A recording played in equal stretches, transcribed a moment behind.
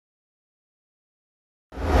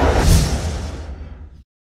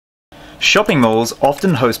Shopping malls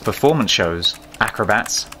often host performance shows,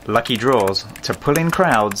 acrobats, lucky draws, to pull in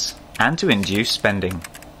crowds and to induce spending.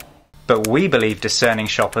 But we believe discerning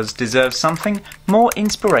shoppers deserve something more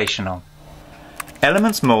inspirational.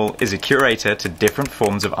 Elements Mall is a curator to different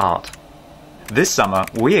forms of art. This summer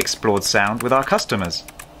we explored sound with our customers.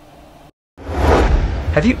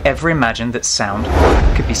 Have you ever imagined that sound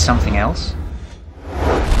could be something else?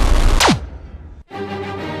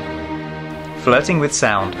 Flirting with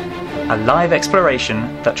Sound, a live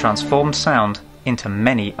exploration that transformed sound into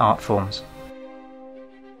many art forms.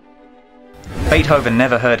 Beethoven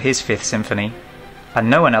never heard his Fifth Symphony, and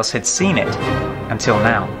no one else had seen it until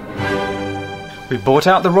now. We bought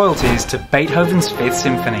out the royalties to Beethoven's Fifth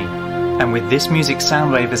Symphony, and with this music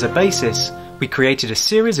sound wave as a basis, we created a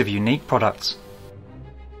series of unique products.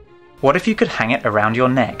 What if you could hang it around your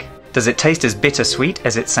neck? Does it taste as bittersweet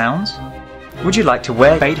as it sounds? Would you like to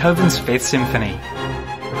wear Beethoven's Fifth Symphony?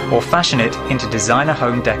 Or fashion it into designer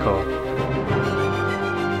home decor?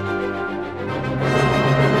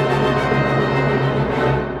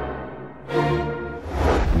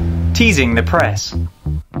 Teasing the press.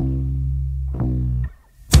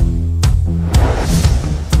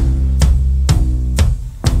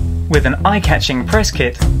 With an eye-catching press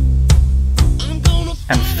kit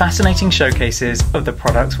and fascinating showcases of the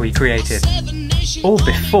products we created, all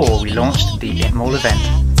before we launched the InMall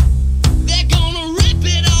event.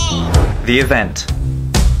 The event.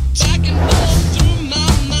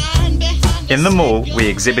 In the mall, we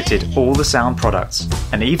exhibited all the sound products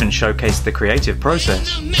and even showcased the creative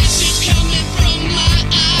process.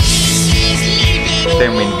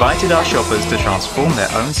 Then we invited our shoppers to transform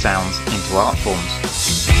their own sounds into art forms.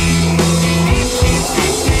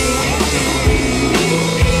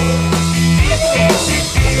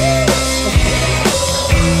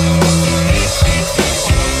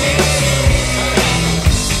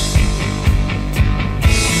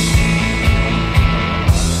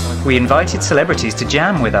 We invited celebrities to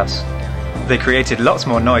jam with us. They created lots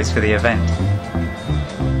more noise for the event.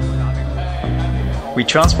 We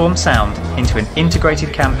transformed sound into an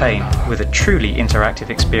integrated campaign with a truly interactive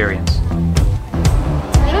experience.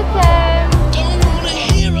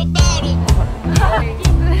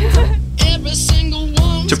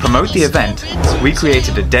 To promote the event, we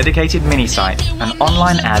created a dedicated mini-site and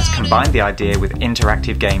online ads combined the idea with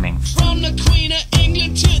interactive gaming.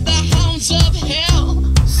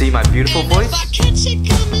 See my beautiful voice?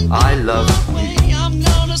 I love you.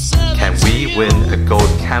 Can we win a gold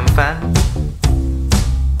cam fan?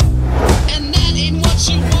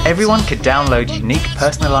 Everyone could download unique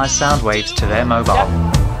personalised sound waves to their mobile.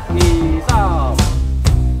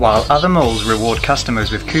 While other malls reward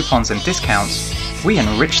customers with coupons and discounts, we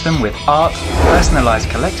enrich them with art, personalised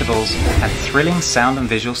collectibles and thrilling sound and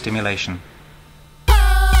visual stimulation.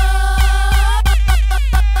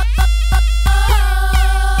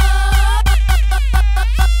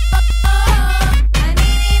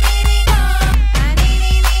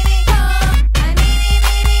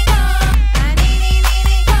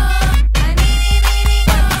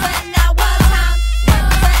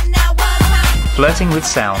 Flirting with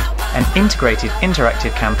Sound, an integrated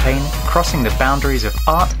interactive campaign crossing the boundaries of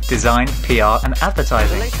art, design, PR and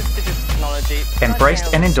advertising.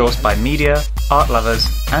 Embraced and endorsed by media, art lovers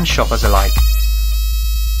and shoppers alike.